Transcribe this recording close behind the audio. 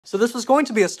So this was going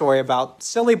to be a story about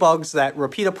silly bugs that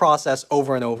repeat a process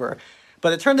over and over.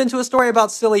 But it turned into a story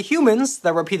about silly humans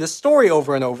that repeat a story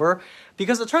over and over,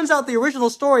 because it turns out the original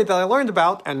story that I learned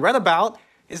about and read about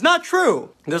is not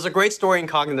true. There's a great story in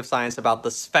cognitive science about the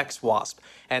Sphex wasp,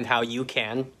 and how you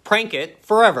can prank it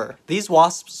forever. These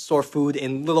wasps store food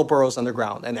in little burrows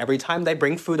underground, and every time they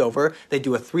bring food over, they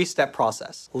do a 3-step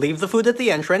process. Leave the food at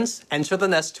the entrance, enter the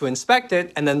nest to inspect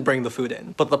it, and then bring the food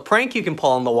in. But the prank you can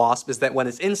pull on the wasp is that when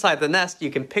it's inside the nest,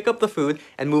 you can pick up the food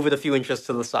and move it a few inches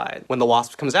to the side. When the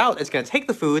wasp comes out, it's going to take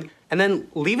the food and then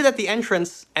leave it at the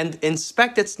entrance and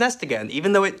inspect its nest again,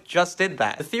 even though it just did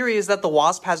that. The theory is that the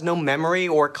wasp has no memory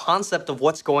or concept of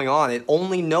what's going on. It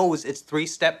only knows its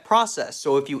 3-step process.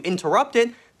 So if you interrupt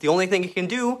it, the only thing it can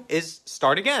do is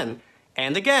start again,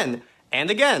 and again, and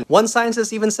again. One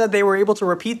scientist even said they were able to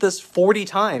repeat this 40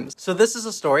 times. So this is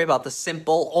a story about the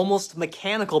simple, almost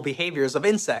mechanical behaviors of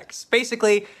insects.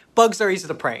 Basically, bugs are easy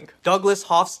to prank. Douglas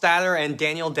Hofstadter and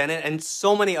Daniel Dennett and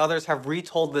so many others have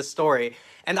retold this story,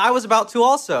 and I was about to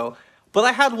also. But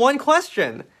I had one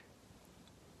question.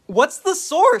 What's the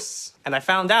source? And I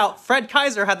found out Fred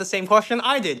Kaiser had the same question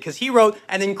I did, because he wrote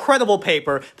an incredible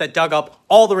paper that dug up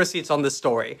all the receipts on this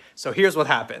story. So here's what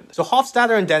happened. So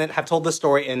Hofstadter and Dennett have told this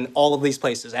story in all of these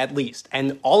places, at least,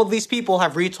 and all of these people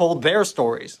have retold their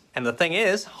stories. And the thing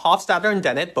is, Hofstadter and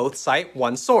Dennett both cite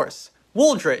one source,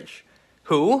 Wooldridge,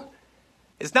 who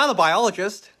is not a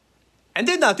biologist and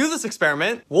did not do this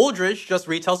experiment. Wooldridge just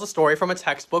retells a story from a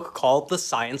textbook called The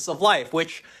Science of Life,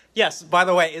 which, yes, by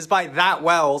the way, is by that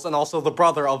Wells and also the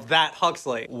brother of that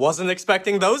Huxley. Wasn't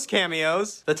expecting those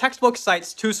cameos. The textbook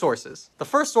cites 2 sources. The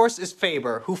first source is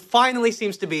Faber, who finally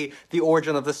seems to be the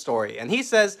origin of this story. And he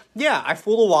says, yeah, I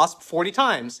fooled a wasp 40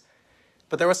 times.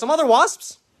 But there were some other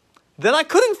wasps that I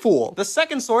couldn't fool. The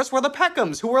second source were the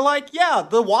Peckhams, who were like, yeah,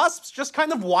 the wasps just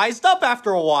kind of wised up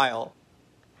after a while.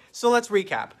 So let's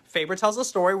recap. Faber tells a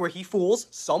story where he fools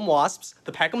some wasps,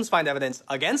 the Peckhams find evidence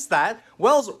against that,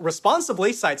 Wells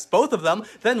responsibly cites both of them,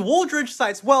 then Wooldridge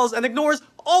cites Wells and ignores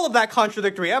all of that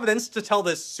contradictory evidence to tell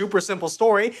this super simple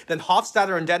story, then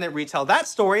Hofstadter and Dennett retell that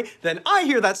story, then I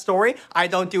hear that story, I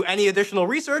don't do any additional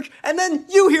research, and then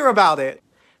you hear about it.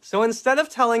 So instead of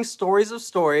telling stories of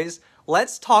stories,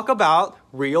 let's talk about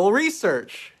real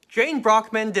research. Jane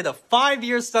Brockman did a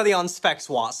 5-year study on Sphex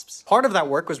wasps. Part of that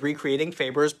work was recreating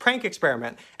Faber's prank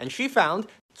experiment, and she found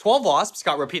 12 wasps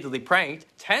got repeatedly pranked,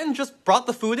 10 just brought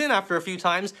the food in after a few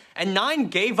times, and 9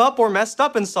 gave up or messed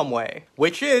up in some way.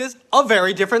 Which is a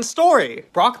very different story.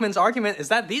 Brockman's argument is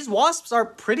that these wasps are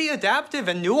pretty adaptive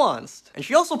and nuanced. And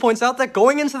she also points out that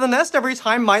going into the nest every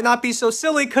time might not be so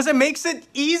silly because it makes it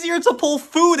easier to pull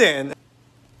food in.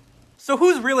 So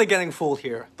who's really getting fooled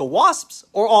here? The wasps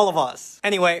or all of us?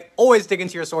 Anyway, always dig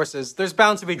into your sources. There's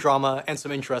bound to be drama and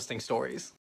some interesting stories.